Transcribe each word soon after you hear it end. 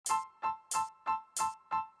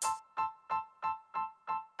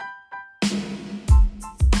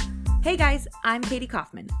Hey guys, I'm Katie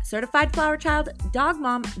Coffman, certified flower child, dog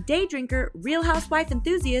mom, day drinker, real housewife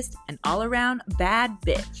enthusiast, and all around bad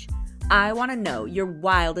bitch. I want to know your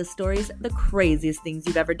wildest stories, the craziest things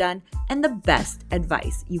you've ever done, and the best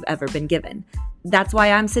advice you've ever been given. That's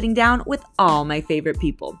why I'm sitting down with all my favorite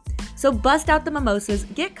people. So bust out the mimosas,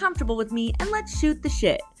 get comfortable with me, and let's shoot the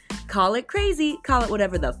shit. Call it crazy, call it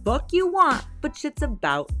whatever the fuck you want, but shit's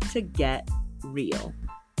about to get real.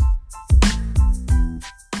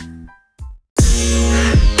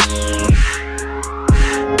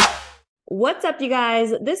 What's up, you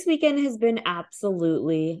guys? This weekend has been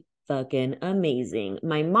absolutely fucking amazing.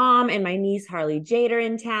 My mom and my niece Harley Jade are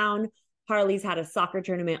in town. Harley's had a soccer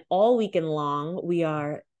tournament all weekend long. We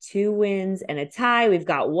are 2 wins and a tie. We've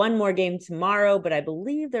got one more game tomorrow, but I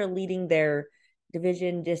believe they're leading their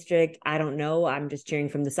division district. I don't know. I'm just cheering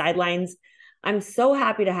from the sidelines. I'm so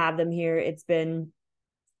happy to have them here. It's been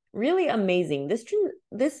really amazing. This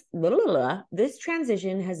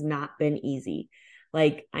transition has not been easy.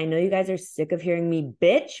 Like, I know you guys are sick of hearing me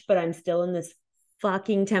bitch, but I'm still in this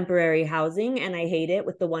fucking temporary housing and I hate it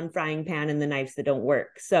with the one frying pan and the knives that don't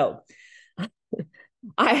work. So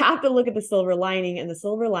I have to look at the silver lining, and the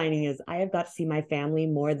silver lining is I have got to see my family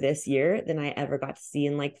more this year than I ever got to see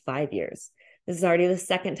in like 5 years. This is already the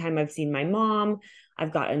second time I've seen my mom.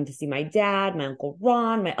 I've gotten to see my dad, my Uncle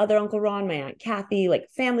Ron, my other Uncle Ron, my Aunt Kathy, like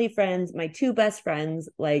family friends, my 2 best friends.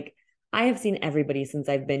 Like, I have seen everybody since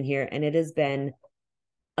I've been here, and it has been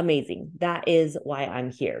amazing. That is why I'm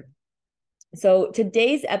here. So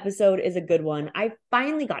today's episode is a good one. I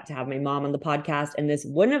finally got to have my mom on the podcast, and this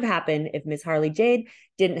wouldn't have happened if Miss Harley Jade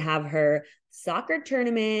didn't have her soccer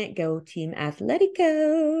tournament. Go Team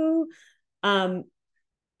Atletico. I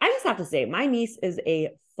just have to say, my niece is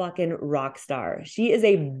a fucking rock star. She is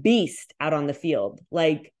a beast out on the field.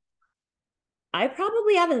 Like, I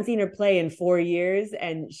probably haven't seen her play in 4 years,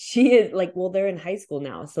 and she is like, well, they're in high school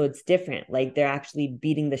now, so it's different. Like, they're actually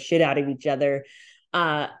beating the shit out of each other.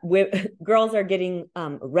 Girls are getting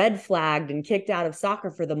red flagged and kicked out of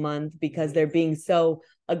soccer for the month because they're being so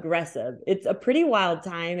aggressive. It's a pretty wild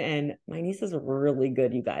time, and my niece is really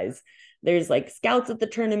good, you guys. There's like scouts at the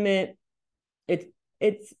tournament.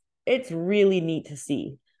 It's really neat to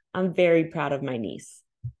see. I'm very proud of my niece.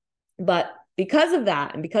 But because of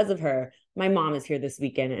that and because of her, my mom is here this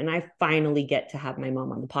weekend, and I finally get to have my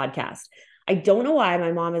mom on the podcast. I don't know why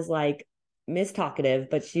my mom is like Miss Talkative,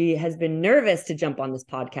 but she has been nervous to jump on this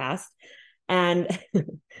podcast. And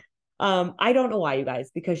I don't know why, you guys,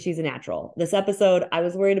 because she's a natural. This episode, I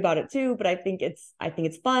was worried about it too, but I think it's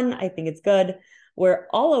fun. I think it's good. We're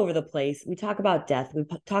all over the place. We talk about death. We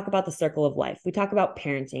talk about the circle of life. We talk about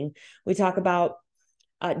parenting. We talk about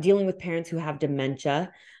dealing with parents who have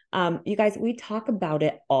dementia. You guys, we talk about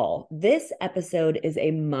it all. This episode is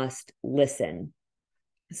a must listen.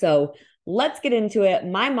 So let's get into it.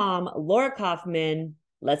 My mom, Laura Coffman,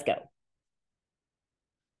 let's go.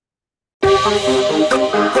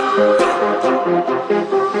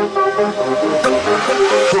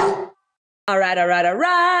 All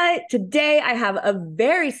right. Today I have a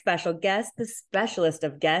very special guest, the specialist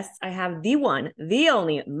of guests. I have the one, the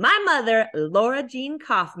only, my mother, Laura Jean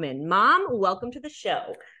Coffman. Mom, welcome to the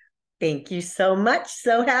show. Thank you so much.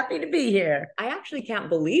 So happy to be here. I actually can't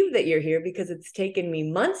believe that you're here because it's taken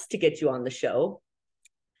me months to get you on the show.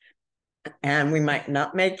 And we might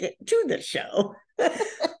not make it to the show.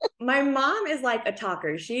 My mom is like a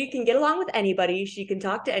talker. She can get along with anybody. She can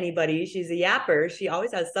talk to anybody. She's a yapper. She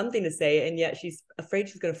always has something to say, and yet she's afraid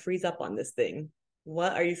she's going to freeze up on this thing.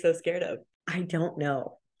 What are you so scared of? I don't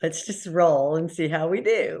know. Let's just roll and see how we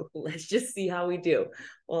do. Let's just see how we do.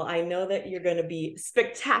 Well, I know that you're going to be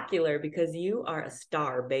spectacular because you are a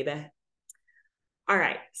star, baby. All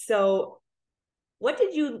right. So what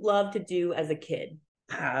did you love to do as a kid?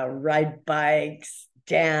 Ride bikes,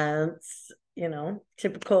 dance,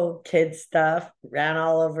 typical kid stuff. Ran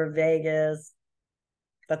all over Vegas.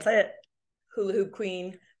 That's it. Hula hoop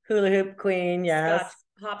queen. Hula hoop queen, yes.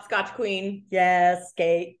 Hopscotch queen. Yes,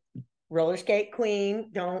 skate. Roller skate queen.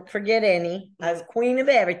 Don't forget any. I was queen of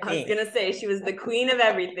everything. I was going to say she was the queen of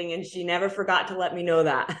everything, and she never forgot to let me know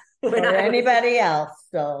that. Or anybody else.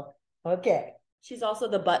 So, okay. She's also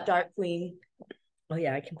the butt dart queen. Oh,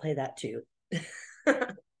 yeah, I can play that too.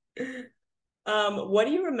 What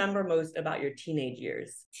do you remember most about your teenage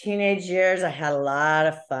years? Teenage years, I had a lot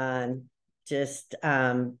of fun. Just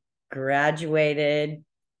graduated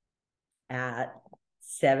at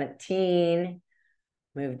 17.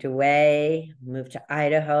 Moved away, moved to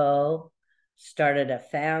Idaho, started a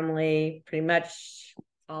family, pretty much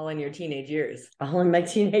all in your teenage years. All in my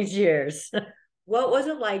teenage years. What was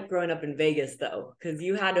it like growing up in Vegas, though? Because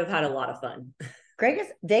you had to have had a lot of fun.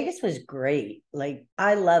 Vegas was great. Like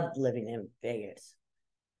I loved living in Vegas.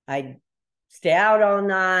 I'd stay out all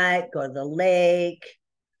night, go to the lake,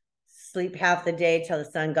 sleep half the day till the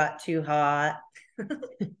sun got too hot,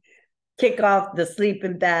 kick off the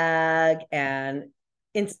sleeping bag, and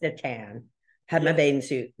insta tan. Had my bathing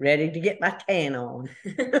suit ready to get my tan on.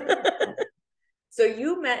 So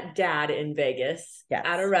you met Dad in Vegas Yes.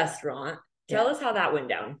 at a restaurant. Tell us how that went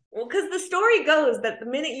down. Well, because the story goes that the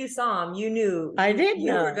minute you saw him, you knew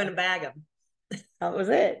you were going to bag him. That was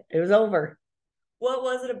it. It was over. What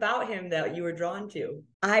was it about him that you were drawn to?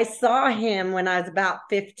 I saw him when I was about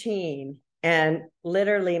 15, and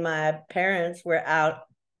literally my parents were out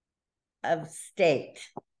of state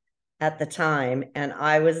at the time, and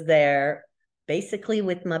I was there basically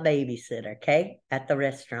with my babysitter, okay, at the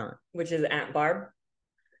restaurant. Which is Aunt Barb?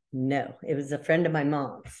 No, it was a friend of my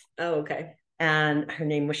mom's. Oh, okay. And her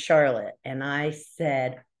name was Charlotte. And I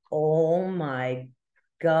said, oh my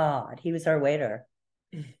God, he was our waiter.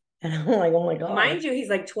 And I'm like, oh my God. Mind you, he's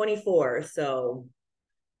like 24, so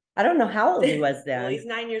I don't know how old he was then. Well, he's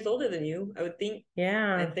 9 years older than you, I would think.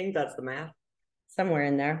 Yeah. I think that's the math. Somewhere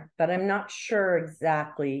in there, but I'm not sure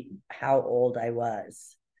exactly how old I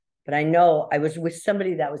was. But I know I was with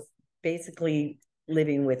somebody that was basically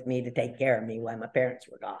living with me to take care of me while my parents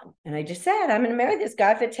were gone. And I just said, I'm going to marry this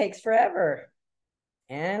guy if it takes forever.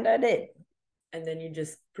 And I did. And then you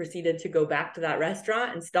just proceeded to go back to that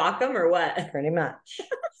restaurant and stalk him, or what? Pretty much.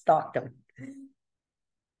 Stalked him.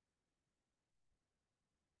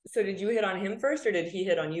 So did you hit on him first, or did he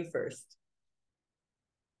hit on you first?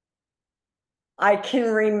 I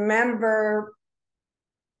can remember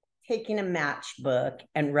taking a matchbook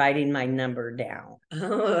and writing my number down.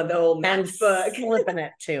 Oh, the old matchbook. Slipping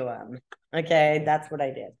it to him. Okay, that's what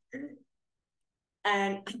I did.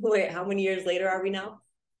 And wait, how many years later are we now?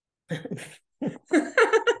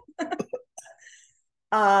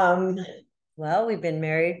 Well, we've been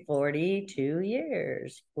married 42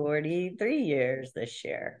 years, 43 years this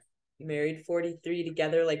year. Married 43,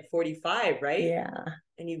 together like 45, right? Yeah.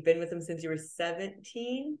 And you've been with him since you were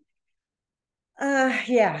 17?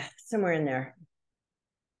 Yeah, somewhere in there.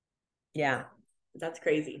 Yeah. That's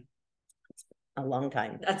crazy. A long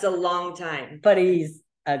time. That's a long time. But he's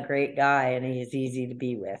a great guy and he's easy to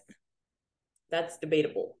be with. That's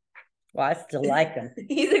debatable. Well, I still like him.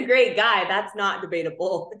 He's a great guy. That's not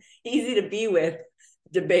debatable. Easy to be with.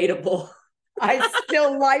 Debatable. I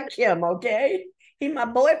still like him, okay? He's my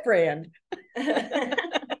boyfriend.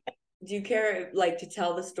 Do you care like to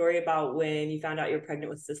tell the story about when you found out you were pregnant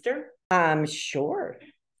with sister? Sure.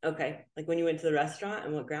 Okay. Like when you went to the restaurant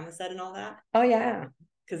and what grandma said and all that? Oh, yeah.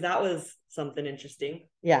 Because that was something interesting.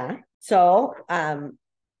 Yeah. So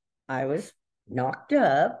I was knocked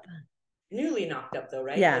up. Newly knocked up though,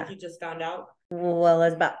 right? Yeah. Like you just found out? Well, it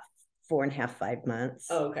was about 4.5, 5 months.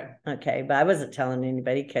 Oh, okay. Okay. But I wasn't telling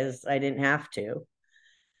anybody because I didn't have to.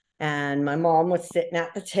 And my mom was sitting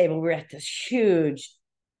at the table. We were at this huge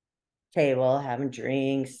table having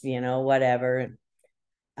drinks, whatever.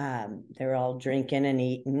 They were all drinking and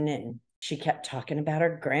eating. And she kept talking about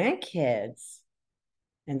her grandkids.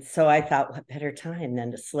 And so I thought, what better time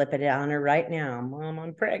than to slip it on her right now? Mom,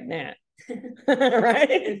 I'm pregnant.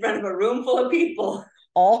 Right? In front of a room full of people.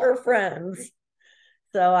 All her friends.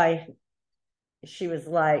 So she was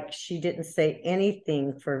like, she didn't say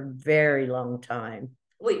anything for a very long time.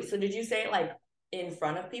 Wait, so did you say it like in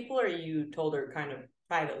front of people, or you told her kind of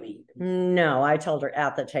privately? No, I told her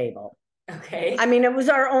at the table. Okay. I mean, it was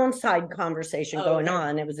our own side conversation going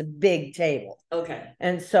on. It was a big table. Okay.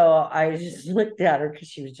 And so I just looked at her because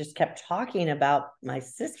she was just kept talking about my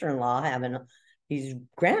sister-in-law having these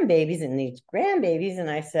grandbabies.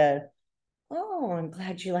 And I said, oh, I'm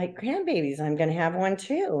glad you like grandbabies. I'm going to have one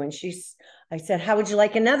too. And I said, how would you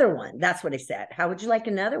like another one? That's what I said. How would you like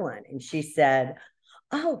another one? And she said,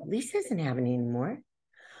 oh, Lisa isn't having any anymore.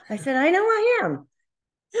 I said, I know I am.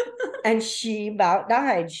 And she about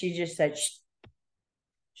died. She just said, shh.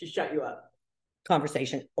 She shut you up.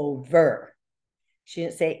 Conversation over. She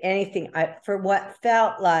didn't say anything. For what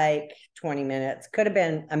felt like 20 minutes, could have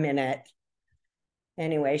been a minute.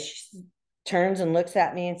 Anyway, she turns and looks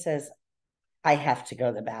at me and says, I have to go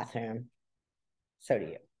to the bathroom. So do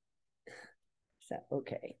you. So,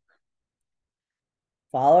 okay.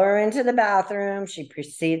 Follow her into the bathroom. She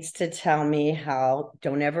proceeds to tell me how,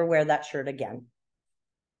 don't ever wear that shirt again.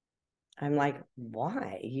 I'm like,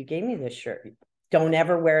 why? You gave me this shirt. Don't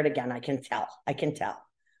ever wear it again. I can tell.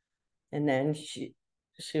 And then she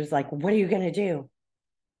was like, what are you going to do?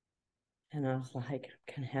 And I was like,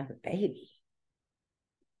 I'm going to have a baby.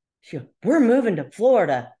 She goes, we're moving to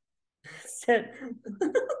Florida. I said,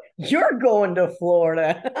 You're going to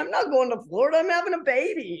Florida. I'm not going to Florida. I'm having a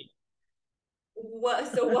baby.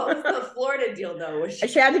 What? So what was the Florida deal though? Was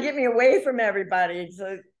She had to get me away from everybody.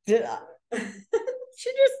 So she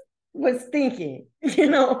just was thinking,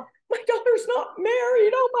 my daughter's not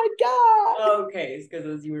married. Oh my God. Okay, it's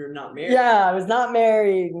because you were not married. Yeah, I was not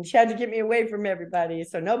married. And she had to get me away from everybody.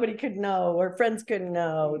 So nobody could know, or friends couldn't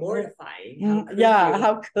know. Mortifying.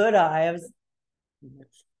 How could I? I was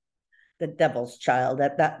the devil's child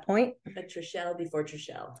at that point. A Trishelle before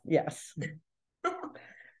Trishelle. Yes.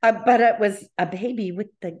 But it was a baby with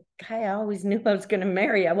the guy I always knew I was going to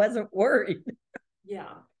marry. I wasn't worried. Yeah.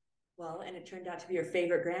 Well, and it turned out to be your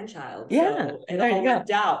favorite grandchild. Yeah. So it all worked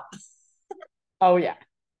out. Oh, yeah.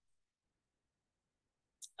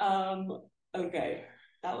 Okay.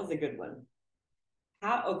 That was a good one.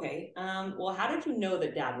 Well, how did you know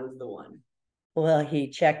that Dad was the one? Well, he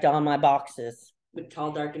checked all my boxes. With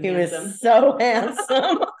tall, dark, and handsome. He was so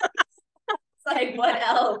handsome. It's like, what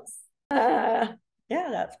else? Yeah,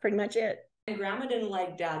 that's pretty much it. My grandma didn't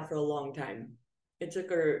like Dad for a long time. It took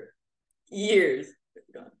her years.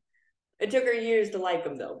 It took her years to like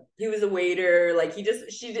him though. He was a waiter. Like he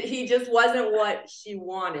just wasn't what she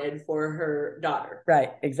wanted for her daughter.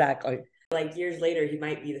 Right, exactly. Like years later, he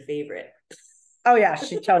might be the favorite. Oh yeah,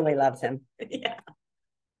 she totally loves him. Yeah.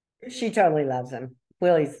 She totally loves him.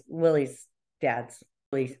 Willie's dad's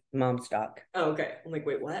Willie's mom's dog. Oh, okay. I'm like,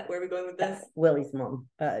 wait, what? Where are we going with this? Willie's mom.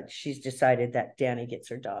 She's decided that Danny gets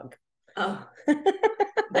her dog. Oh.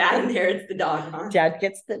 Dad inherits the dog, huh? Dad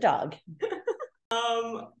gets the dog.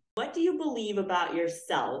 What do you believe about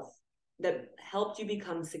yourself that helped you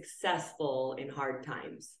become successful in hard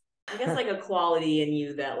times? I guess like a quality in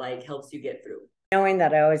you that like helps you get through. Knowing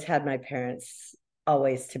that I always had my parents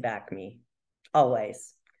always to back me.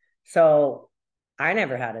 Always. So I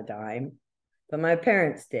never had a dime, but my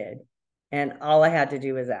parents did. And all I had to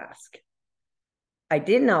do was ask. I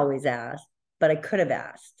didn't always ask, but I could have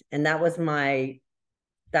asked. And that was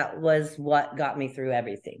what got me through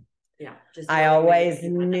everything. Yeah. I always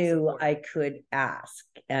knew I could ask.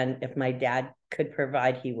 And if my dad could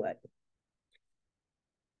provide, he would.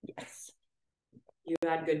 Yes. You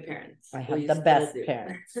had good parents. I have the best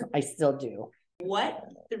parents. I still do. What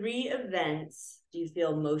 3 events do you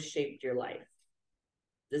feel most shaped your life?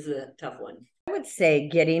 This is a tough one. I would say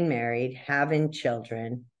getting married, having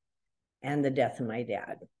children, and the death of my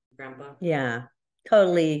dad. Grandpa? Yeah,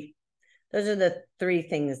 totally. Those are the 3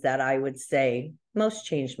 things that I would say most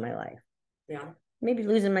changed my life. Yeah. Maybe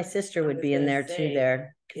losing my sister would be in there too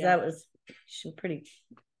there. Because that was pretty,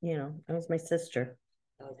 that was my sister.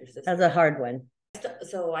 That was your sister. That was a hard one.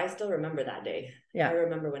 So I still remember that day. Yeah. I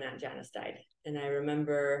remember when Aunt Janice died. And I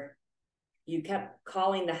remember you kept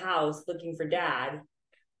calling the house looking for Dad,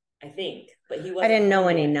 I think. But he wasn't. I didn't know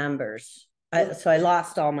any numbers. So I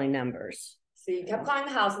lost all my numbers. So you kept calling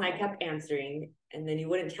the house and I kept answering. And then you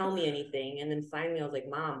wouldn't tell me anything. And then finally I was like,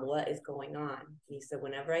 Mom, what is going on? And he said,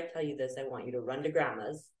 whenever I tell you this, I want you to run to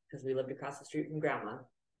Grandma's. Because we lived across the street from Grandma.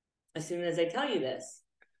 As soon as I tell you this.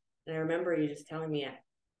 And I remember you just telling me,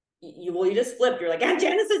 you just flipped. You're like, Aunt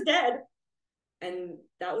Janice is dead. And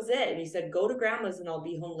that was it. And he said, go to Grandma's and I'll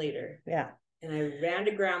be home later. Yeah. And I ran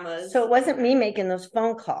to Grandma's. So it wasn't me making those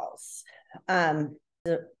phone calls.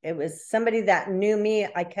 It was somebody that knew me.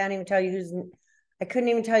 I couldn't even tell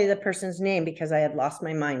you the person's name because I had lost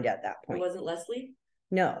my mind at that point. It wasn't Leslie?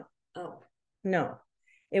 No. Oh. No.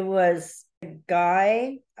 It was a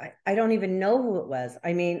guy. I don't even know who it was.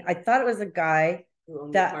 I mean, I thought it was a guy who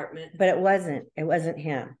owned the apartment. But it wasn't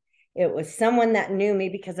him. It was someone that knew me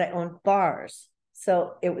because I owned bars.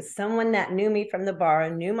 So it was someone that knew me from the bar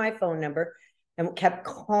and knew my phone number and kept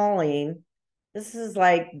calling. This is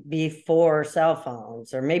like before cell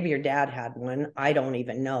phones, or maybe your dad had one. I don't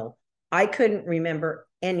even know. I couldn't remember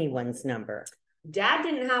anyone's number. Dad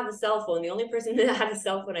didn't have a cell phone. The only person that had a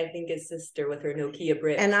cell phone, I think, is sister with her Nokia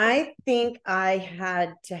brick. And I think I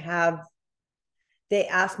had to have, they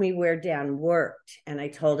asked me where Dan worked and I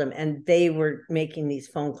told them, and they were making these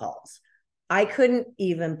phone calls. I couldn't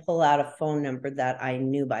even pull out a phone number that I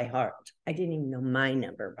knew by heart. I didn't even know my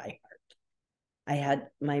number by heart. I had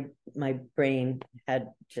my brain had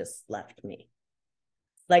just left me.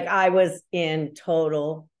 Like I was in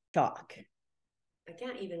total shock. I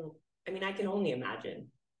can only imagine.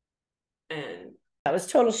 And that was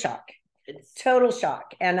total shock. It's total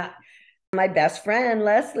shock. And my best friend,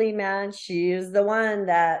 Leslie, man, she was the one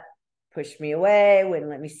that pushed me away, wouldn't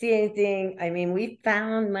let me see anything. I mean, we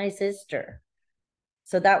found my sister.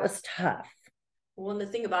 So that was tough. Well, and the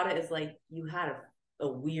thing about it is like you had a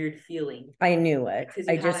weird feeling. I knew it.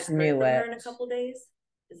 I just knew it. In a couple days.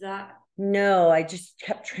 Is that? No, I just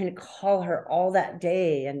kept trying to call her all that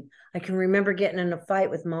day. And I can remember getting in a fight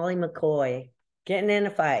with Molly McCoy, getting in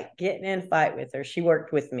a fight with her. She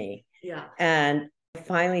worked with me. Yeah. And I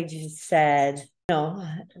finally just said, no,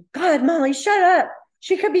 God, Molly, shut up.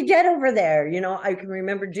 She could be dead over there. I can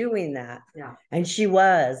remember doing that. Yeah. And she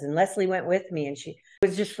was. And Leslie went with me. And it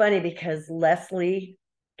was just funny because Leslie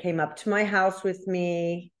came up to my house with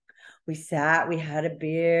me. We sat, we had a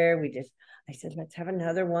beer. I said, let's have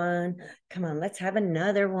another one. Come on, let's have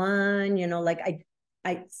another one.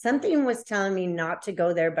 Like something was telling me not to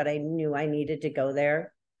go there, but I knew I needed to go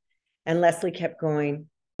there. And Leslie kept going,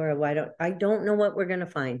 Laura, I don't know what we're going to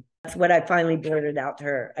find. That's what I finally blurted out to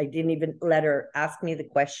her. I didn't even let her ask me the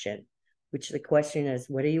question, which the question is,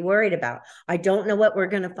 what are you worried about? I don't know what we're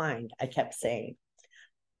going to find. I kept saying,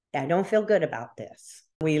 I don't feel good about this.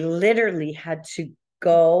 We literally had to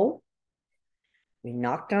go. We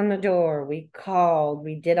knocked on the door. We called.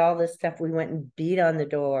 We did all this stuff. We went and beat on the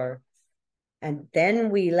door. And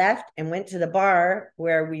then we left and went to the bar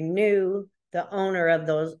where we knew the owner of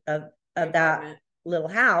that little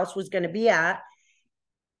house was going to be at.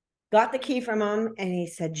 Got the key from him and he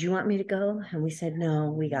said, do you want me to go? And we said,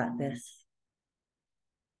 no, we got this.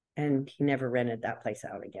 And he never rented that place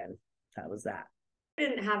out again. That was that.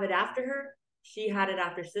 Didn't have it after her. She had it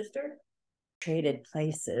after sister. Traded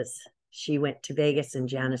places. She went to Vegas and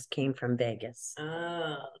Janice came from Vegas.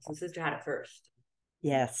 Oh, so sister had it first.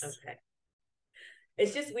 Yes. Okay.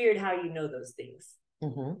 It's just weird how you know those things.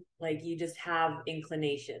 Mm-hmm. Like you just have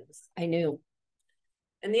inclinations. I knew.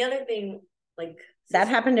 And the other thing, like that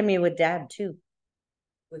happened to me with Dad too.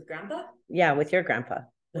 With Grandpa? Yeah, with your grandpa.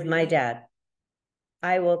 With my dad.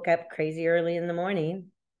 I woke up crazy early in the morning,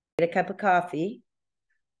 made a cup of coffee,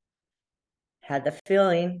 had the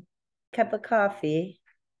feeling, cup of coffee,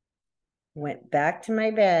 went back to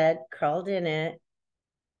my bed, crawled in it,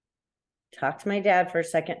 talked to my dad for a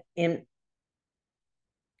second in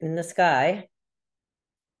the sky,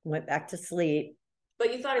 went back to sleep.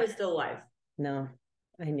 But you thought he was still alive? No,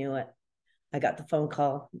 I knew it. I got the phone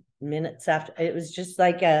call minutes after. It was just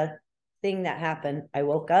like a thing that happened. I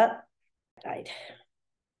woke up, died.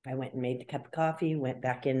 I went and made the cup of coffee, went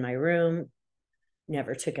back in my room,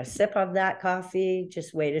 never took a sip of that coffee,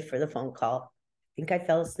 just waited for the phone call. I think I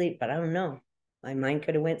fell asleep, but I don't know. My mind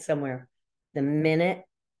could have went somewhere. The minute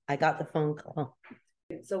I got the phone call.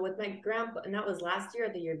 So with my grandpa, and that was last year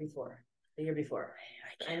or the year before? The year before.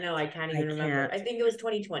 I know, I can't even remember. I think it was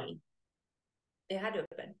 2020. It had to have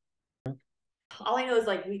been. All I know is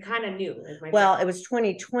like we kind of knew. It was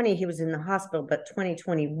 2020. He was in the hospital, but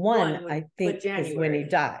 2021, I think, is when he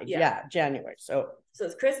died. Yeah, January. So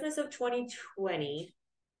it's Christmas of 2020,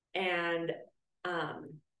 and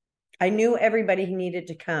I knew everybody needed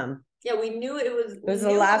to come. Yeah, we knew it was. It was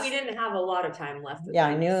the last. We didn't have a lot of time left. Yeah,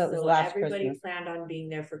 I knew it was last. Everybody Christmas. Planned on being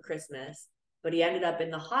there for Christmas, but he ended up in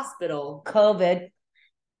the hospital. COVID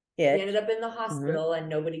hit. He ended up in the hospital, and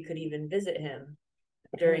nobody could even visit him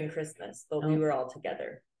during Christmas, but we were all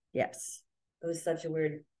together. Yes. It was such a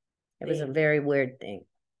weird thing. It was a very weird thing.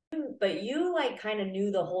 But you like kind of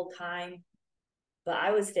knew the whole time, but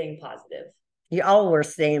I was staying positive. You all were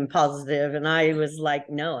staying positive, and I was like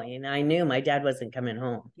knowing. I knew my dad wasn't coming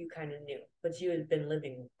home. You kind of knew, but you had been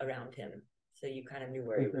living around him, so you kind of knew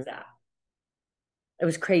where he was at. It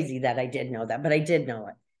was crazy that I did know that, but I did know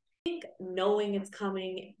it. I think knowing it's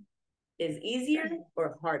coming is easier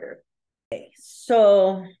or harder? Okay,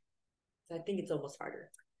 so I think it's almost harder.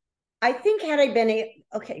 I think had I been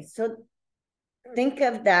so think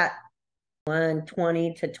of that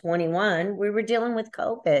 2020 to 21, we were dealing with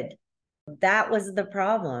COVID. That was the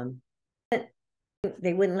problem.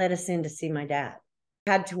 They wouldn't let us in to see my dad.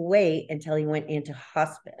 Had to wait until he went into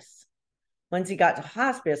hospice. Once he got to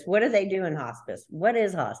hospice, what do they do in hospice? What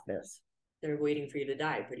is hospice? They're waiting for you to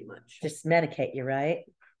die, pretty much. Just medicate you, right?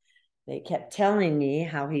 They kept telling me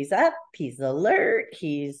how he's up, he's alert,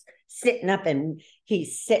 he's sitting up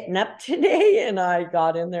today. And I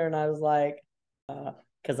got in there and I was like,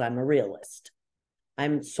 because I'm a realist.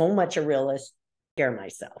 I'm so much a realist, scare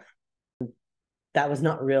myself. That was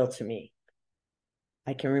not real to me.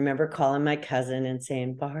 I can remember calling my cousin and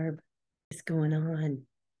saying, Barb, what's going on?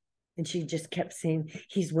 And she just kept saying,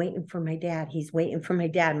 he's waiting for my dad. He's waiting for my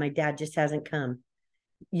dad. My dad just hasn't come.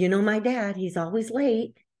 You know, my dad, he's always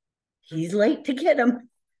late. He's late to get him.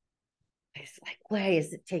 I was like, why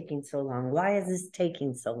is it taking so long? Why is this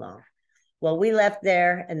taking so long? Well, we left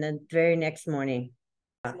there, and then the very next morning.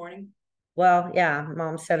 Well, yeah,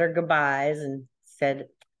 Mom said her goodbyes and said,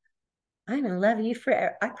 I'm going to love you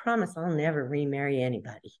forever. I promise I'll never remarry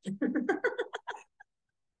anybody.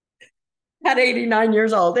 At 89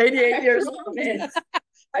 years old, 88 years old.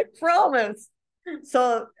 I promise.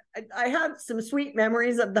 So I have some sweet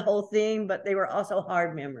memories of the whole thing, but they were also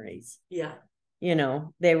hard memories. Yeah. You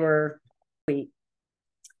know, they were sweet.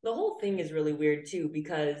 The whole thing is really weird too,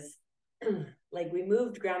 because like we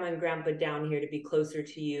moved grandma and grandpa down here to be closer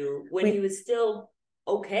to you when he was still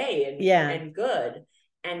okay and good.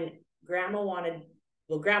 And grandma wanted,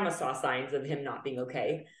 well, grandma saw signs of him not being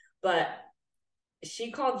okay, but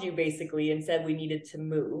she called you basically and said we needed to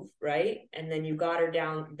move, right? And then you got her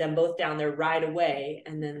down, them both down there right away.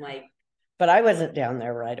 And then like, but I wasn't down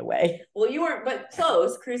there right away. Well, you weren't, but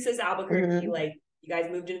close. Cruces, Albuquerque, like you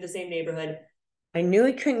guys moved into the same neighborhood. I knew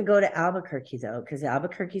he couldn't go to Albuquerque though, because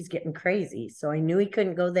Albuquerque's getting crazy. So I knew he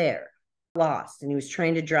couldn't go there. Lost, and he was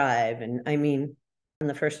trying to drive. And I mean,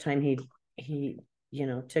 the first time he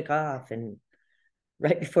took off, and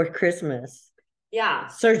right before Christmas. Yeah.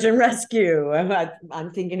 Search and rescue.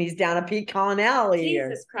 I'm thinking he's down a pecan alley.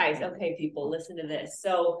 Jesus Christ. Okay, people, listen to this.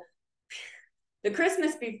 So the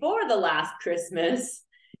Christmas before the last Christmas,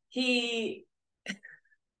 he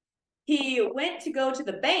went to go to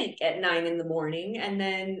the bank at 9 a.m. And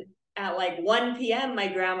then at like 1 p.m., my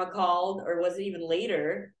grandma called, or was it even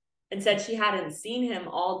later, and said she hadn't seen him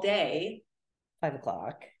all day. 5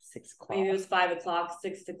 o'clock, 6 o'clock. Maybe it was 5 o'clock,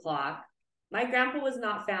 6 o'clock. My grandpa was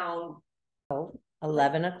not found.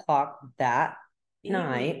 11 o'clock that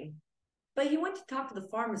night. But he went to talk to the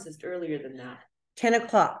pharmacist earlier than that. 10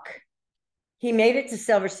 o'clock. He made it to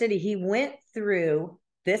Silver City. He went through,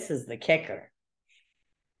 this is the kicker.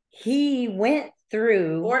 He went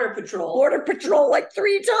through Border Patrol like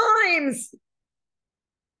 3 times.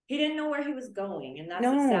 He didn't know where he was going, and that's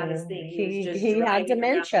the saddest thing. He had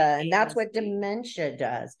dementia, and that's what dementia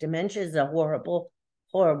does. Dementia is a horrible,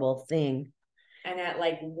 horrible thing. And at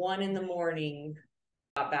like 1 a.m,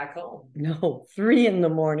 got back home. No, 3 a.m,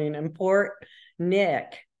 and poor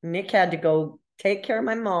Nick had to go take care of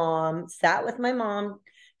my mom, sat with my mom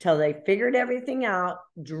till they figured everything out,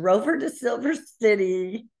 drove her to Silver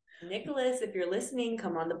City. Nicholas, if you're listening,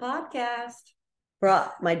 come on the podcast.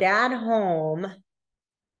 Brought my dad home,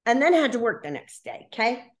 and then had to work the next day.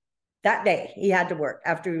 Okay. That day he had to work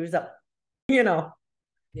after he was up, Yeah.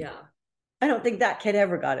 I don't think that kid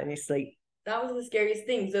ever got any sleep. That was the scariest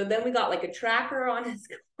thing. So then we got like a tracker on his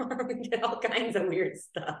car. We did all kinds of weird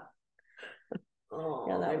stuff. Oh,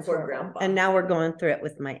 yeah, that was poor grandpa. And now we're going through it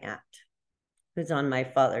with my aunt, who's on my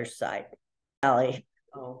father's side, Allie.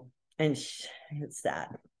 Oh. And it's sad.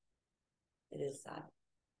 It is sad.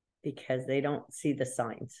 Because they don't see the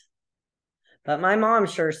signs. But my mom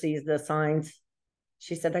sure sees the signs.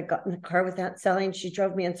 She said, I got in the car with Aunt Sally and she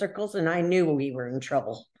drove me in circles and I knew we were in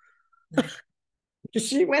trouble.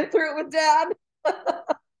 She went through it with Dad.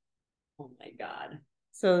 Oh my God.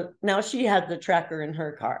 So now she has the tracker in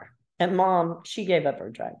her car. And Mom, she gave up her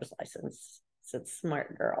driver's license. It's a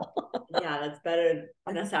smart girl. Yeah, that's better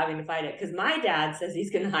than us having to fight it. Because my dad says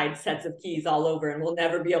he's going to hide sets of keys all over and we'll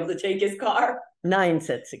never be able to take his car. 9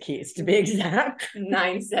 sets of keys, to be exact.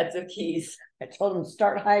 9 sets of keys. I told him to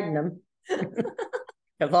start hiding them.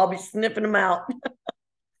 Because I'll be sniffing them out.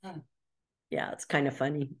 Yeah, it's kind of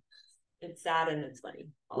funny. It's sad and it's funny.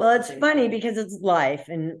 Well, it's funny because it's life,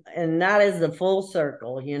 and that is the full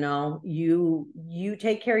circle. You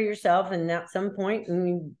take care of yourself, and at some point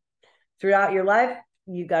throughout your life,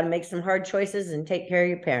 you got to make some hard choices and take care of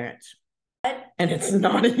your parents. And it's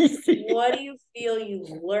not easy. What do you feel you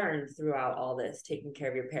learned throughout all this, taking care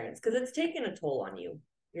of your parents? Because it's taken a toll on you.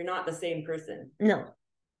 You're not the same person. No.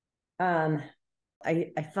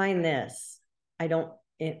 I find this. I don't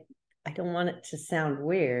want it to sound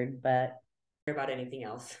weird, but care about anything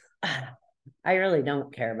else. I really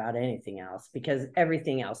don't care about anything else because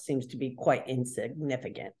everything else seems to be quite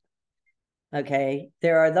insignificant. Okay.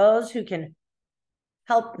 There are those who can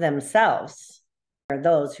help themselves. There are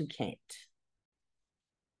those who can't.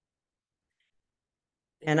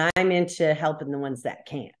 And I'm into helping the ones that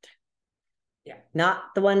can't. Yeah. Not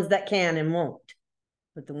the ones that can and won't,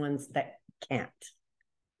 but the ones that can't.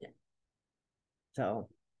 Yeah. So.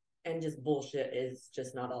 And just bullshit is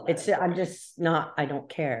just not all that. I'm just not, I don't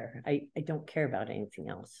care. I don't care about anything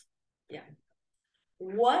else. Yeah.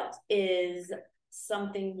 What is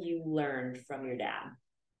something you learned from your dad?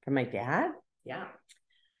 From my dad? Yeah.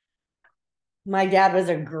 My dad was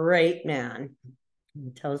a great man.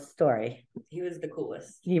 Tell a story. He was the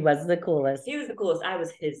coolest. He was the coolest. He was the coolest. I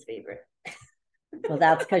was his favorite. Well,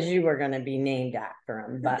 that's because you were going to be named after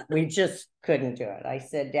him, but we just couldn't do it. I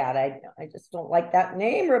said, Dad, I just don't like that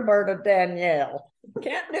name, Roberta Danielle.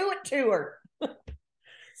 Can't do it to her.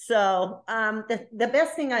 So the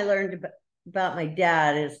best thing I learned about my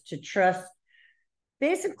dad is to trust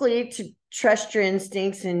your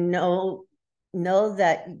instincts and know know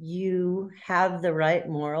that you have the right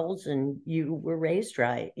morals and you were raised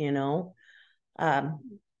right, in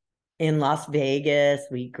Las Vegas,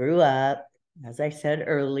 we grew up, as I said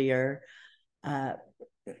earlier.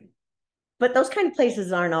 But those kind of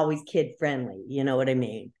places aren't always kid friendly, you know what I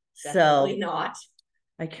mean? Definitely not.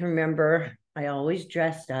 I can remember I always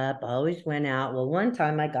dressed up, I always went out. Well, one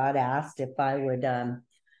time I got asked if I would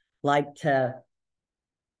like to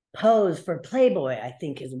pose for Playboy, I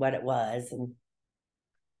think is what it was.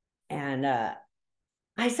 And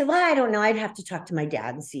I said, well, I don't know. I'd have to talk to my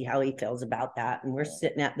dad and see how he feels about that. And we're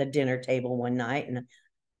sitting at the dinner table one night, and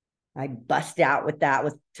I bust out with that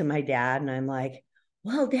to my dad, and I'm like,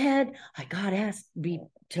 well, Dad, I got asked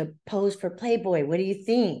to pose for Playboy. What do you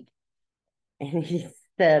think? And he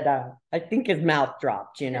said, I think his mouth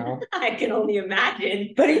dropped, I can only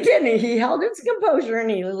imagine. But he didn't. He held his composure and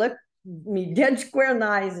he looked me dead square in the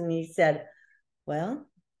eyes and he said, well,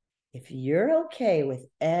 if you're okay with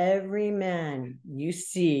every man you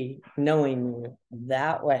see knowing you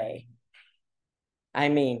that way, I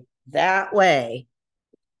mean, that way,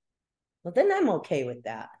 well, then I'm okay with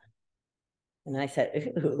that. And I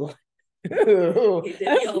said, ooh,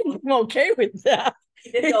 I'm okay with that.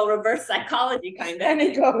 He did go reverse psychology kind of. And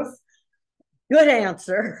he goes, good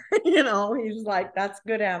answer. He's like, that's a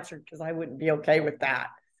good answer because I wouldn't be okay with that.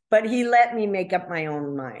 But he let me make up my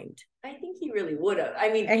own mind. I think he really would have.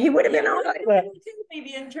 I mean, and he would have been all right with it.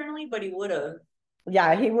 Maybe internally, but he would have.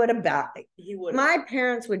 Yeah, he would have backed. He would. My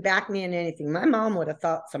parents would back me in anything. My mom would have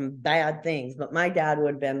thought some bad things, but my dad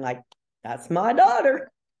would have been like, that's my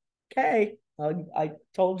daughter. Okay. I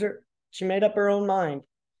told her, she made up her own mind.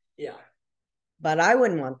 Yeah. But I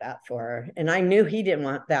wouldn't want that for her. And I knew he didn't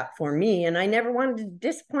want that for me. And I never wanted to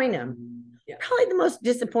disappoint him. Yeah. Probably the most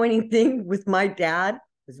disappointing thing with my dad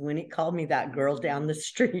was when he called me that girl down the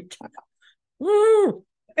street. Woo!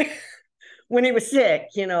 When he was sick,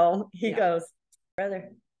 he goes,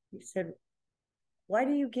 brother, he said, why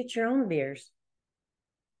do you get your own beers?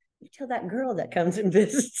 You tell that girl that comes and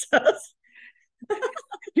visits us.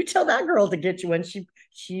 You tell that girl to get you one.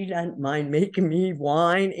 She doesn't mind making me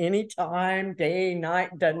wine anytime, day,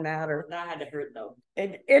 night, doesn't matter. That had to hurt though.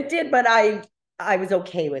 It did, but I was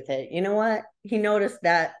okay with it. You know what? He noticed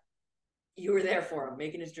that you were there for him,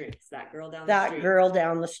 making his drinks. That girl down the street. That girl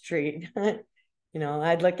down the street.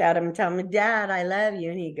 I'd look at him and tell him, Dad, I love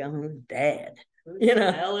you. And he'd go, Dad. Who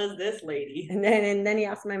the hell is this lady? And then he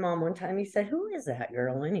asked my mom one time, he said, who is that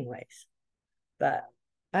girl anyways? But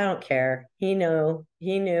I don't care. He knew.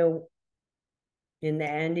 In the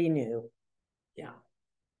end, he knew. Yeah.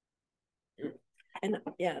 And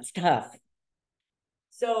yeah, it's tough.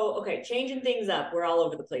 So, okay, changing things up. We're all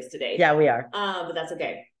over the place today. Yeah, we are. But that's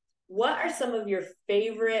okay. What are some of your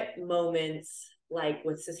favorite moments, like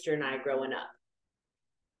with sister and I growing up?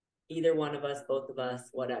 Either one of us, both of us,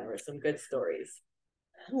 whatever. Some good stories.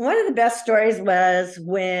 One of the best stories was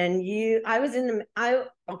when I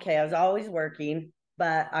was always working,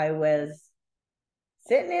 but I was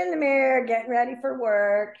sitting in the mirror, getting ready for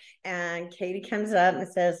work. And Katie comes up and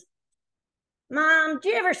says, Mom, do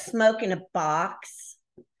you ever smoke in a box?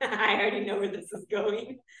 I already know where this is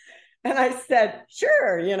going. And I said,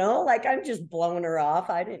 sure, like I'm just blowing her off.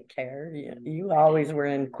 I didn't care. You always were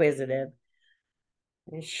inquisitive.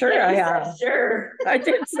 Sure, I have. Sure. I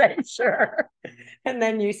did say sure. And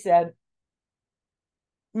then you said,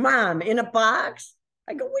 Mom, in a box?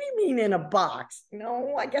 I go, what do you mean in a box?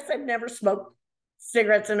 No, I guess I've never smoked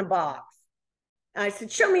cigarettes in a box. And I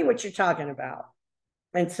said, show me what you're talking about.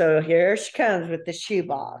 And so here she comes with the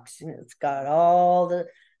shoebox, and it's got all the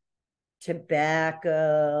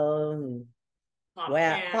tobacco and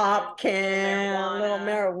pop can, little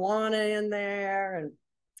marijuana in there. And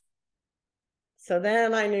so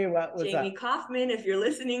then I knew what was Jamie Coffman, if you're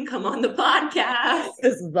listening, come on the podcast.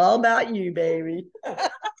 This is all about you, baby.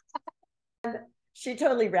 She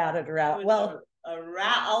totally ratted her out. Well, a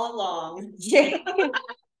rat all along.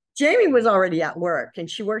 Jamie was already at work, and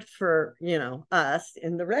she worked for, us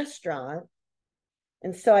in the restaurant.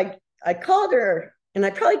 And so I called her, and I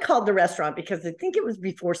probably called the restaurant because I think it was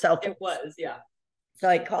before cell phones. It was, yeah. So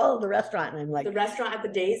I called the restaurant, and I'm like, the restaurant at the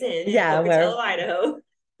Days Inn, yeah, Pocatello, Idaho.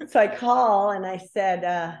 So I call and I said,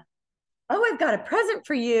 oh, I've got a present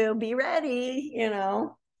for you. Be ready.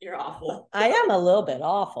 You're awful. I am a little bit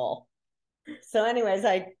awful. So anyways,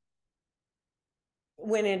 I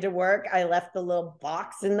went into work. I left the little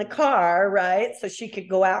box in the car, right? So she could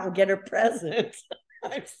go out and get her present.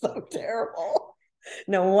 I'm so terrible.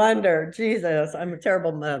 No wonder. Jesus, I'm a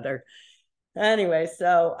terrible mother. Anyway,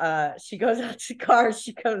 so she goes out to the car.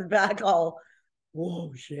 She comes back all,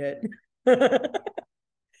 whoa, shit.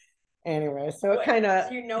 Anyway, so it kind of.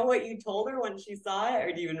 Do you know what you told her when she saw it,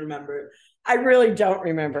 or do you even remember? I really don't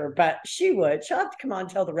remember, but she would. She'll have to come on and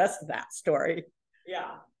tell the rest of that story. Yeah.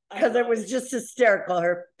 Because it was just hysterical.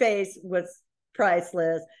 Her face was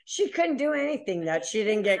priceless. She couldn't do anything that she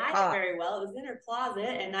didn't get caught. Very well. It was in her closet,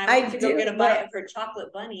 and I went to go get a bite of her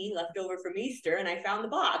chocolate bunny left over from Easter, and I found the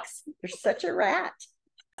box. You're such a rat.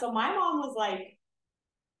 So my mom was like,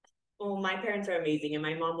 well, my parents are amazing, and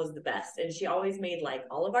my mom was the best. And she always made like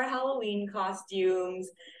all of our Halloween costumes.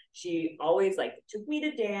 She always like took me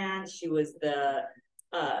to dance. She was the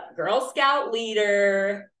Girl Scout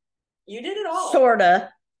leader. You did it all. Sorta.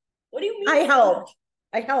 What do you mean? I helped.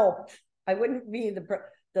 I wouldn't be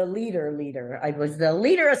the leader. I was the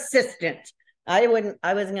leader assistant. I wasn't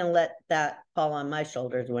going to let that fall on my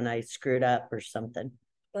shoulders when I screwed up or something.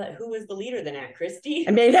 But who was the leader then? Aunt Christy?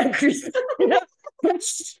 I made Aunt Christy.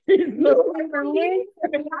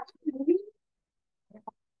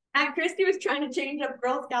 Aunt Christy was trying to change up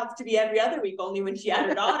Girl Scouts to be every other week, only when she had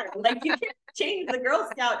her daughter. Like, you can't change the Girl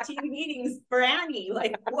Scout team meetings for Annie.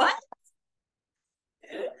 Like, what?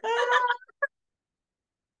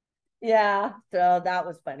 Yeah, so that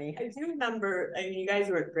was funny. I do remember, I mean, you guys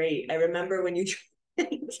were great. I remember when you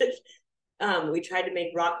we tried to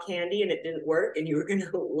make rock candy and it didn't work, and you were gonna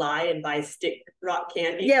lie and buy stick rock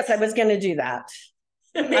candy. Yes, I was gonna do that.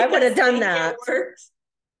 I would have done that.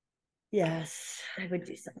 Yes, I would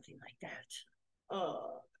do something like that.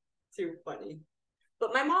 Oh, too funny.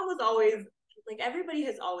 But my mom was always like, everybody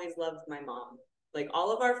has always loved my mom. Like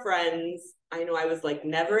all of our friends, I know I was like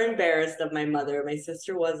never embarrassed of my mother. My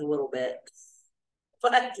sister was a little bit,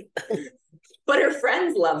 but her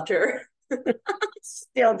friends loved her.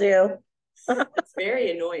 Still do. It's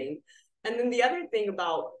very annoying. And then the other thing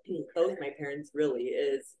about both my parents really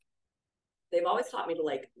is they've always taught me to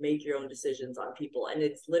like make your own decisions on people. And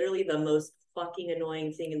it's literally the most fucking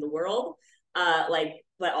annoying thing in the world.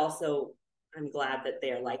 But also I'm glad that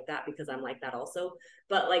they're like that because I'm like that also.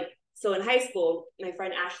 But like, so in high school, my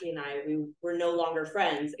friend Ashley and I, we were no longer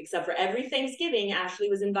friends, except for every Thanksgiving, Ashley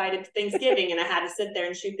was invited to Thanksgiving, and I had to sit there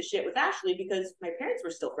and shoot the shit with Ashley because my parents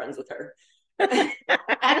were still friends with her. And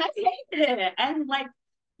I hated it. And like,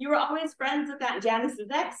 you were always friends with that Janice's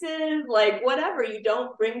exes, like whatever. You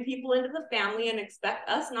don't bring people into the family and expect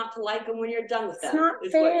us not to like them when you're done with them.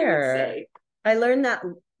 It's not fair. I learned that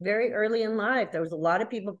very early in life. There was a lot of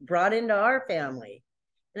people brought into our family,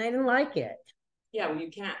 and I didn't like it. Yeah, well, you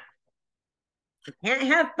can't. You can't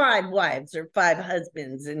have 5 wives or 5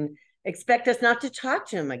 husbands and expect us not to talk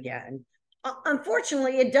to them again.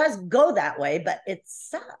 Unfortunately, it does go that way, but it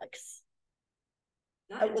sucks.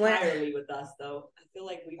 Not entirely with us, though. I feel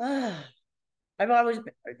like we.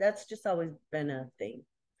 That's just always been a thing.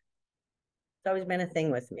 It's always been a thing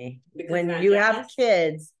with me. Because when you have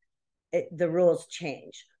kids, the rules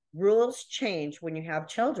change. Rules change when you have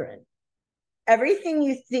children. Everything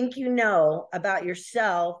you think you know about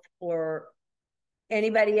yourself or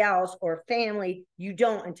anybody else or family, you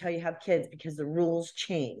don't until you have kids because the rules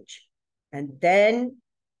change. And then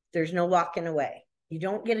there's no walking away. You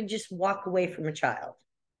don't get to just walk away from a child.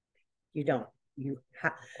 You don't. You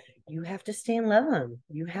have to stay and love them.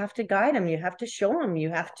 You have to guide them. You have to show them. You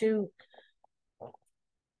have to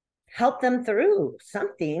help them through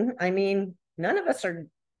something. I mean, none of us are.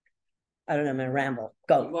 I don't know. I'm gonna ramble.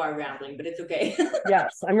 Go. You are rambling, but it's okay.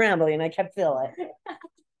 Yes, I'm rambling. I kept feeling it.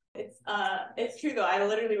 It's true though. I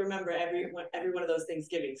literally remember every one of those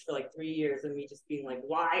Thanksgivings for like 3 years, and me just being like,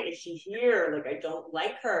 "Why is she here? Like, I don't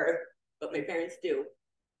like her," but my parents do.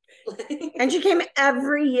 And she came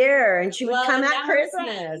every year, and she would come at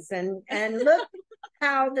Christmas, and look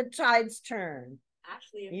how the tides turn.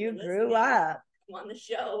 Ashley, you grew up. Come on the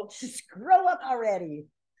show. Just grow up already.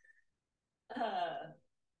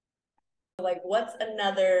 Like, what's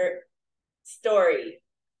another story?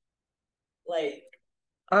 Like,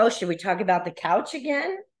 oh, should we talk about the couch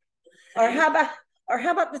again? Or how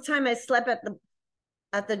about the time I slept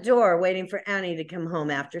at the door waiting for Annie to come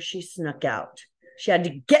home after she snuck out? She had to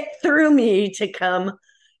get through me to come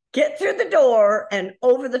get through the door and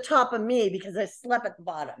over the top of me because I slept at the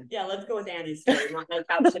bottom. Yeah, let's go with Annie's story, not my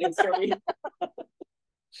couch sitting story.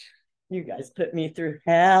 You guys put me through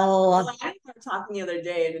hell. Well, I was talking the other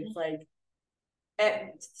day, and it's like,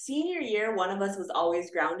 at senior year, one of us was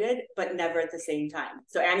always grounded, but never at the same time.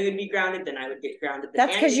 So Annie would be grounded, then I would get grounded.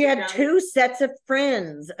 That's because you had 2 sets of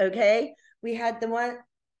friends, okay? We had the one,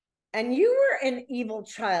 and you were an evil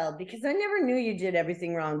child because I never knew you did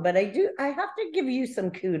everything wrong, but I have to give you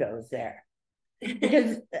some kudos there.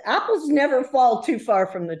 Because apples never fall too far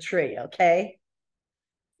from the tree, okay?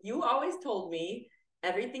 You always told me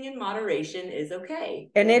everything in moderation is okay.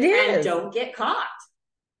 And it is. And don't get caught.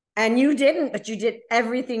 And you didn't, but you did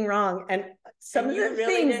everything wrong. And some and of you the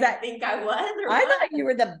really things didn't that think I was, or I what? thought you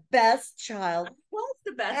were the best child I was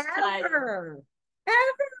the best ever, child.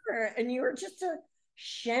 ever. And you were just a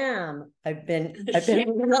sham. I've been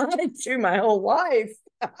lied to my whole life.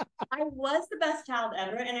 I was the best child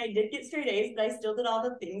ever, and I did get straight A's, but I still did all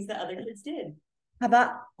the things that other kids did. How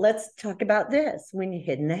about let's talk about this when you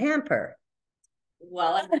hid in the hamper?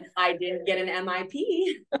 Well, I didn't get an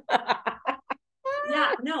MIP.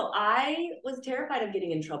 Yeah, no, I was terrified of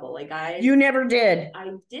getting in trouble. Like You never did.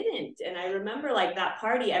 I didn't. And I remember like that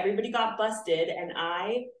party, everybody got busted, and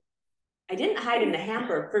I didn't hide in the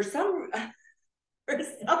hamper for some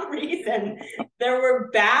reason. There were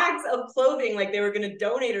bags of clothing, like they were going to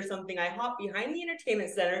donate or something. I hopped behind the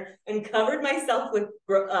entertainment center and covered myself with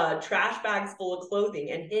trash bags full of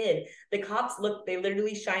clothing and hid. The cops looked, they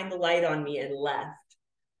literally shined the light on me and left.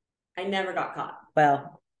 I never got caught.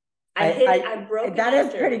 Well, I broke that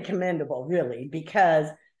is pretty commendable, really, because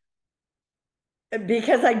I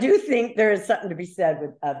do think there is something to be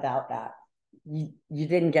said about that. You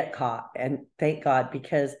didn't get caught, and thank God,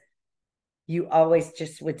 because you always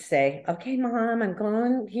just would say, "Okay, Mom, I'm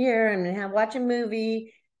going here. I'm gonna watch a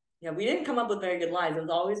movie." Yeah, we didn't come up with very good lies. It was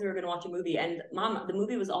always we were going to watch a movie, and Mom, the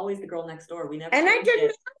movie was always The Girl Next Door. We never. And I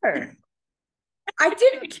didn't care. I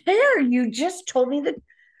didn't care. You just told me that.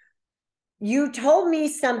 You told me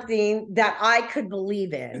something that I could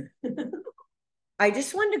believe in. I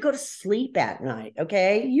just wanted to go to sleep at night.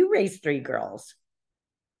 Okay, you raised 3 girls.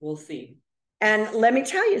 We'll see. And let me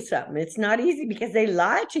tell you something. It's not easy because they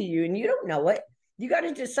lie to you, and you don't know it. You got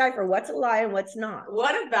to decipher what's a lie and what's not.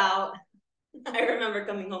 What about? I remember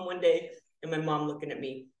coming home one day and my mom looking at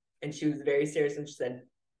me, and she was very serious, and she said,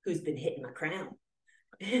 "Who's been hitting my crown?"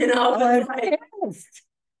 And I was like,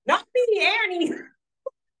 "Not me, Annie."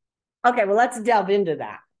 Okay, well, let's delve into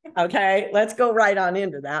that. Okay, let's go right on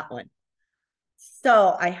into that one.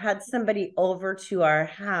 So I had somebody over to our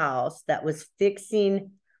house that was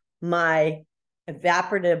fixing my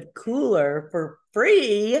evaporative cooler for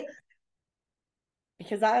free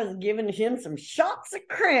because I was giving him some shots of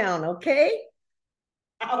Crown, okay?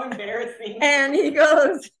 How embarrassing. And he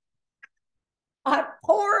goes, I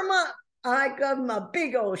pour him up. I give him a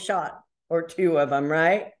big old shot or 2 of them,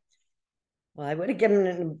 right? Well, I would have given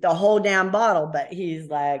him the whole damn bottle, but he's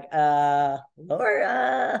like,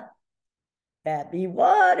 Laura, that be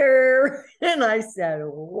water. And I said,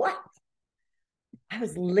 what? I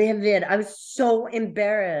was livid. I was so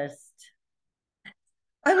embarrassed.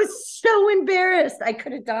 I was so embarrassed. I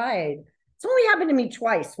could have died. It's only happened to me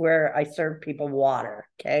twice where I served people water.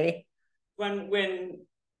 Okay. When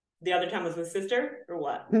the other time was with sister or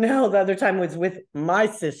what? No, the other time was with my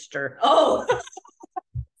sister. Oh.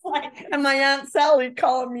 And my Aunt Sally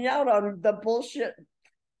calling me out on the bullshit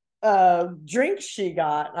drink she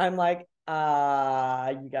got. I'm like, you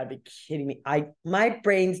gotta be kidding me. My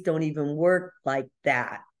brains don't even work like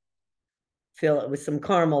that. Fill it with some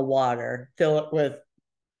caramel water. Fill it with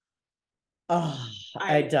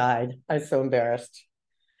I died. I was so embarrassed.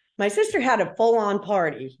 My sister had a full-on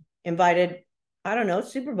party, invited, I don't know,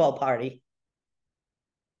 Super Bowl party.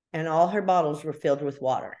 And all her bottles were filled with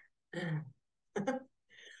water.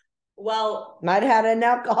 Well, might have had an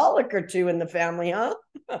alcoholic or 2 in the family, huh?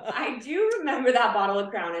 I do remember that bottle of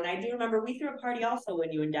Crown, and I do remember we threw a party also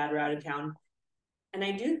when you and Dad were out of town. And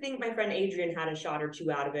I do think my friend Adrian had a shot or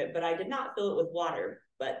 2 out of it, but I did not fill it with water.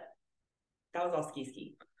 But that was all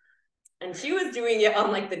ski. And she was doing it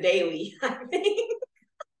on like the daily, I think.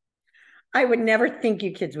 I would never think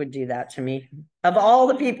you kids would do that to me. Of all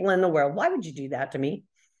the people in the world, why would you do that to me?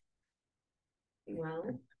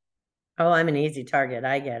 Well, I'm an easy target.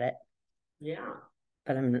 I get it. Yeah.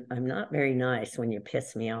 But I'm not very nice when you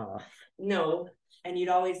piss me off. No. And you'd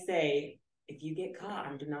always say, if you get caught,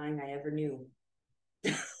 I'm denying I ever knew.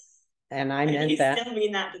 And I meant that. I still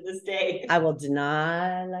mean that to this day. I will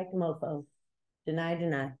deny like a mofo.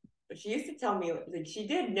 Deny. But she used to tell me, like, she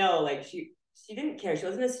did know, like, she didn't care. She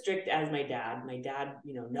wasn't as strict as my dad. My dad,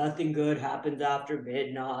 nothing good happens after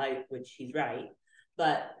midnight, which he's right.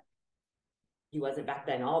 But he wasn't back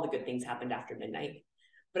then. All the good things happened after midnight.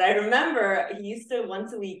 But I remember he used to,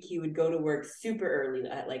 once a week, he would go to work super early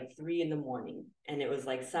at like 3 a.m. And it was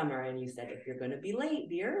like summer. And you said, if you're going to be late,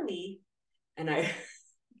 be early. And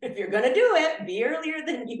if you're going to do it, be earlier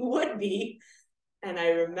than you would be. And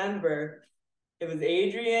I remember it was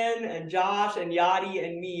Adrian and Josh and Yachty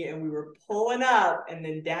and me, and we were pulling up, and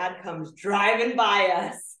then Dad comes driving by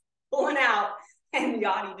us, pulling out, and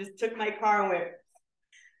Yachty just took my car and went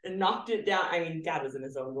and knocked it down. I mean, Dad was in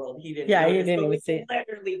his own world. He didn't. Yeah, notice, he didn't but even see it.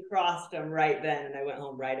 Literally crossed him right then, and I went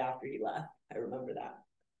home right after he left. I remember that.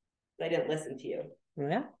 I didn't listen to you.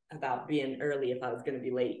 Yeah. About being early if I was going to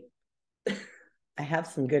be late. I have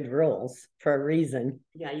some good rules for a reason.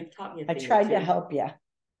 Yeah, you've taught me a I thing tried or to two. help you.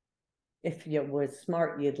 If you was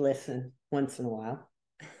smart, you'd listen once in a while.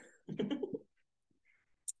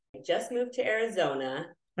 I just moved to Arizona.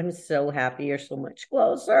 I'm so happy you're so much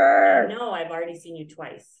closer. No, I've already seen you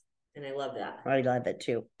twice, and I love that. I love it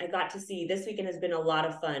too. I got to see this weekend has been a lot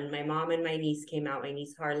of fun. My mom and my niece came out, my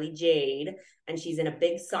niece Harley Jade, and she's in a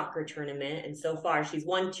big soccer tournament. And so far, she's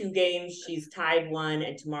won 2 games, she's tied 1,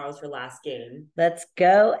 and tomorrow's her last game. Let's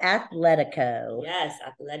go, Atletico. Yes,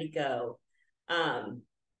 Atletico.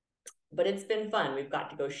 But it's been fun. We've got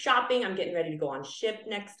to go shopping. I'm getting ready to go on ship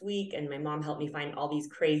next week, and my mom helped me find all these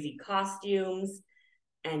crazy costumes.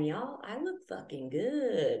 And y'all, I look fucking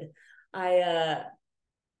good. I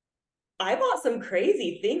bought some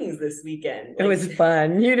crazy things this weekend. It was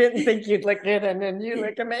fun. You didn't think you'd look good, and then you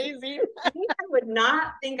look amazing. I would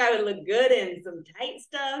not think I would look good in some tight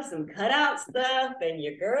stuff, some cutout stuff, and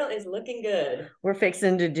your girl is looking good. We're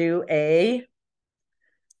fixing to do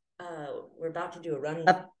we're about to do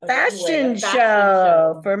a fashion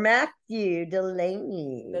show for Matthew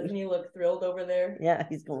Delaney. Doesn't he look thrilled over there? Yeah,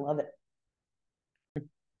 he's gonna love it.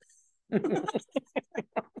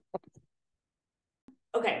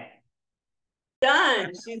 Okay.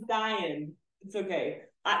 Done. She's dying. It's okay.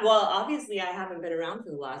 Well, obviously, I haven't been around for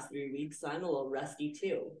the last 3 weeks, so I'm a little rusty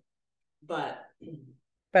too.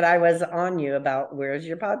 But I was on you about where's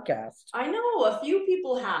your podcast. I know a few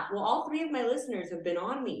people have. Well, all 3 of my listeners have been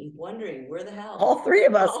on me, wondering where the hell. All 3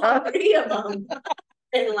 of us. All 3 of them.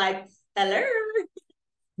 And like, hello.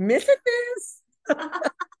 Missing this.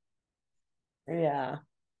 Yeah.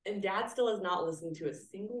 And Dad still has not listened to a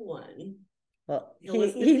single one. Well,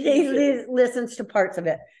 he listens to parts of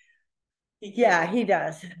it. Yeah, he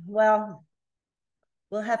does. Well,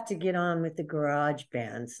 we'll have to get on with the garage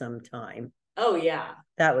band sometime. Oh, yeah.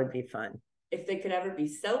 That would be fun. If they could ever be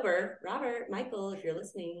sober. Robert, Michael, if you're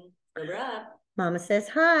listening, sober up. Mama says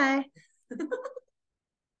hi.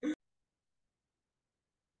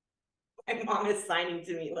 My mom is signing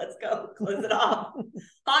to me. Let's go. Close it off.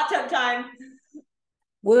 Hot tub time.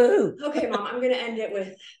 Woo. Okay, Mom, I'm going to end it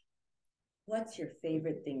with, what's your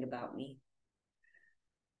favorite thing about me?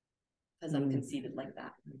 Because I'm conceited like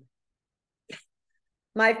that.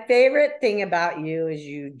 My favorite thing about you is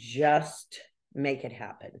you just make it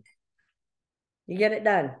happen. You get it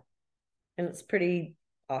done. And it's pretty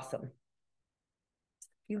awesome.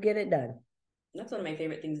 You get it done. That's one of my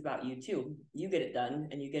favorite things about you, too. You get it done,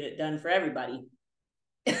 and you get it done for everybody.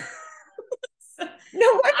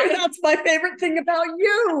 No wonder that's my favorite thing about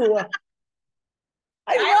you.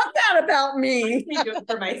 I love that about me. I do it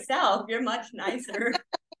for myself. You're much nicer.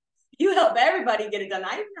 You help everybody get it done.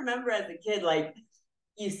 I remember as a kid, like,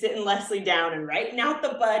 you sitting Leslie down and writing out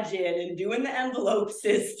the budget and doing the envelope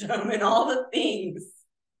system and all the things.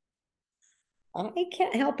 I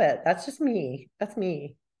can't help it. That's just me. That's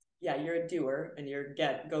me. Yeah, you're a doer and you're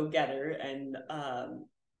go-getter. And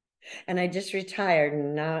I just retired,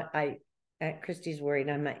 and now Christy's worried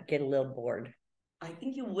I might get a little bored. I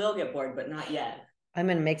think you will get bored, but not yet. I'm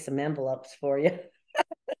going to make some envelopes for you.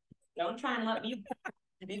 Don't try and let me.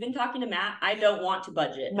 Have you been talking to Matt? I don't want to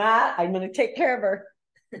budget. Matt, I'm going to take care of her.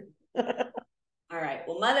 All right.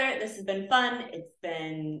 Well, Mother, this has been fun.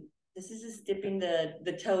 This is just dipping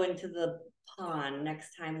the toe into the pond.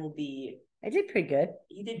 Next time will be. I did pretty good.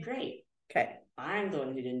 You did great. Okay. I'm the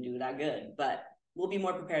one who didn't do that good, but we'll be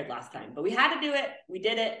more prepared last time. But we had to do it. We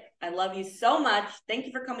did it. I love you so much. Thank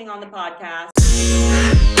you for coming on the podcast.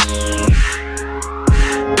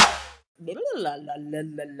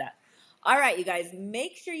 All right, you guys,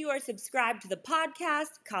 make sure you are subscribed to the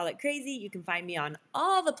podcast, Call It Crazy. You can find me on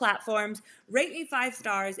all the platforms. Rate me 5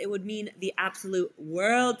 stars. It would mean the absolute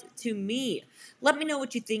world to me. Let me know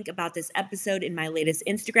what you think about this episode in my latest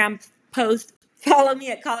Instagram post. Follow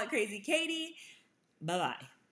me at Call It Crazy Katie. Bye-bye.